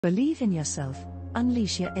Believe in yourself,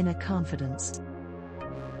 unleash your inner confidence.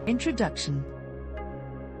 Introduction.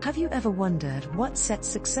 Have you ever wondered what sets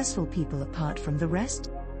successful people apart from the rest?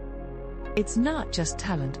 It's not just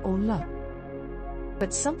talent or luck,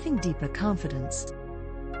 but something deeper: confidence.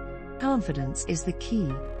 Confidence is the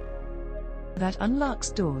key that unlocks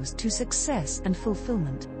doors to success and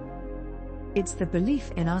fulfillment. It's the belief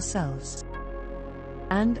in ourselves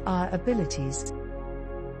and our abilities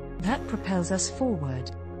that propels us forward,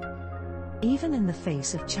 even in the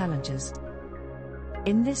face of challenges.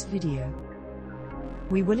 In this video,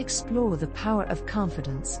 we will explore the power of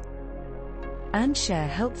confidence and share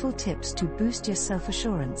helpful tips to boost your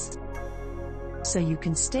self-assurance so you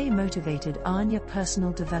can stay motivated on your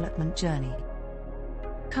personal development journey.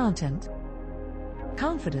 Content.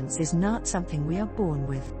 Confidence is not something we are born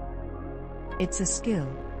with. It's a skill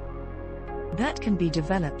that can be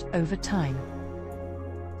developed over time.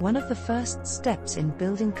 One of the first steps in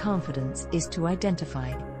building confidence is to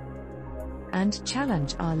identify and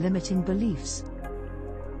challenge our limiting beliefs.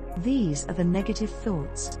 These are the negative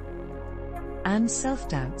thoughts and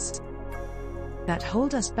self-doubts that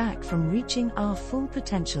hold us back from reaching our full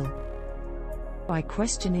potential. By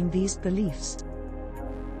questioning these beliefs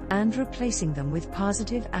and replacing them with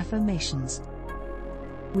positive affirmations,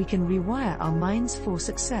 we can rewire our minds for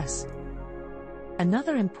success.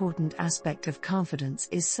 Another important aspect of confidence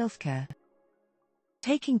is self-care.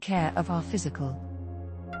 Taking care of our physical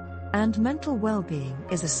and mental well-being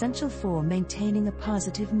is essential for maintaining a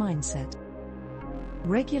positive mindset.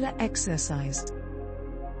 Regular exercise,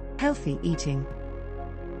 healthy eating,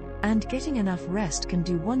 and getting enough rest can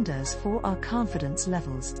do wonders for our confidence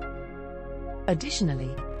levels.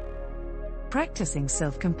 Additionally, practicing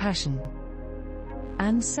self-compassion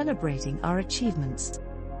and celebrating our achievements,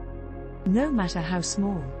 no matter how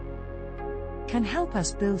small, can help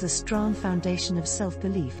us build a strong foundation of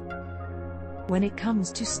self-belief. When it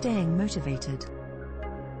comes to staying motivated,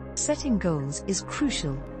 setting goals is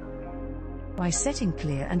crucial. By setting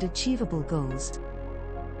clear and achievable goals,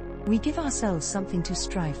 we give ourselves something to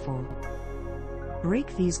strive for.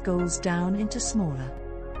 Break these goals down into smaller,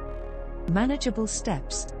 manageable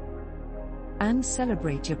steps, and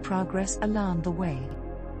celebrate your progress along the way.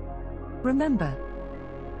 Remember,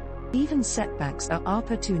 even setbacks are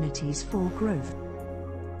opportunities for growth.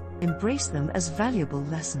 Embrace them as valuable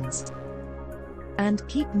lessons and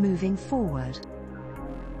keep moving forward.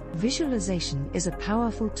 Visualization is a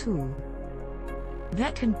powerful tool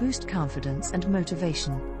that can boost confidence and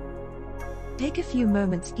motivation. Take a few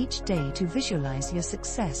moments each day to visualize your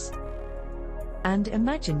success and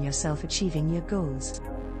imagine yourself achieving your goals.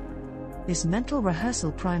 This mental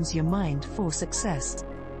rehearsal primes your mind for success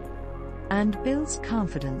and builds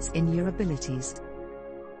confidence in your abilities.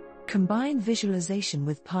 Combine visualization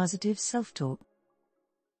with positive self-talk,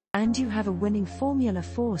 and you have a winning formula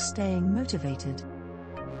for staying motivated.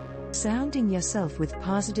 Surrounding yourself with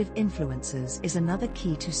positive influences is another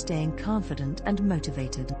key to staying confident and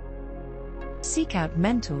motivated. Seek out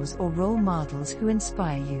mentors or role models who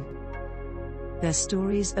inspire you. Their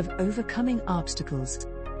stories of overcoming obstacles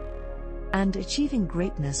and achieving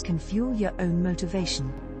greatness can fuel your own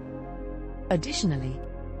motivation. Additionally,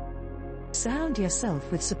 surround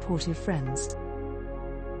yourself with supportive friends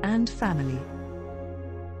and family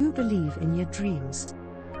who believe in your dreams.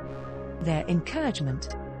 Their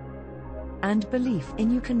encouragement and belief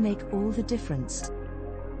in you can make all the difference.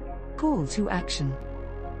 Call to action.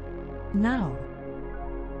 Now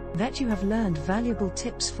that you have learned valuable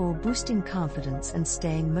tips for boosting confidence and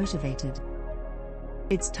staying motivated,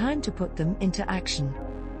 it's time to put them into action.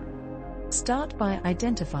 Start by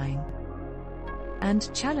identifying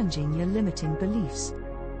and challenging your limiting beliefs.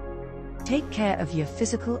 Take care of your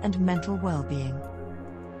physical and mental well-being,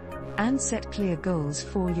 and set clear goals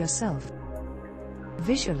for yourself.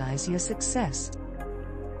 Visualize your success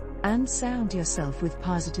and surround yourself with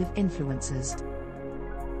positive influences.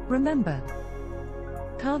 Remember,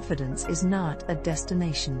 confidence is not a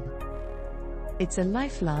destination. It's a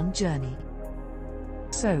lifelong journey.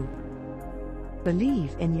 So,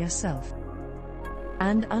 believe in yourself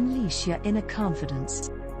and unleash your inner confidence.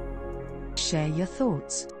 Share your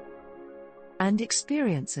thoughts and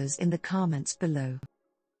experiences in the comments below.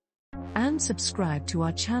 And subscribe to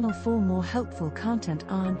our channel for more helpful content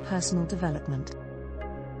on personal development.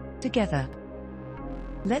 Together,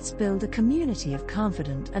 let's build a community of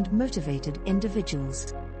confident and motivated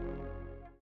individuals.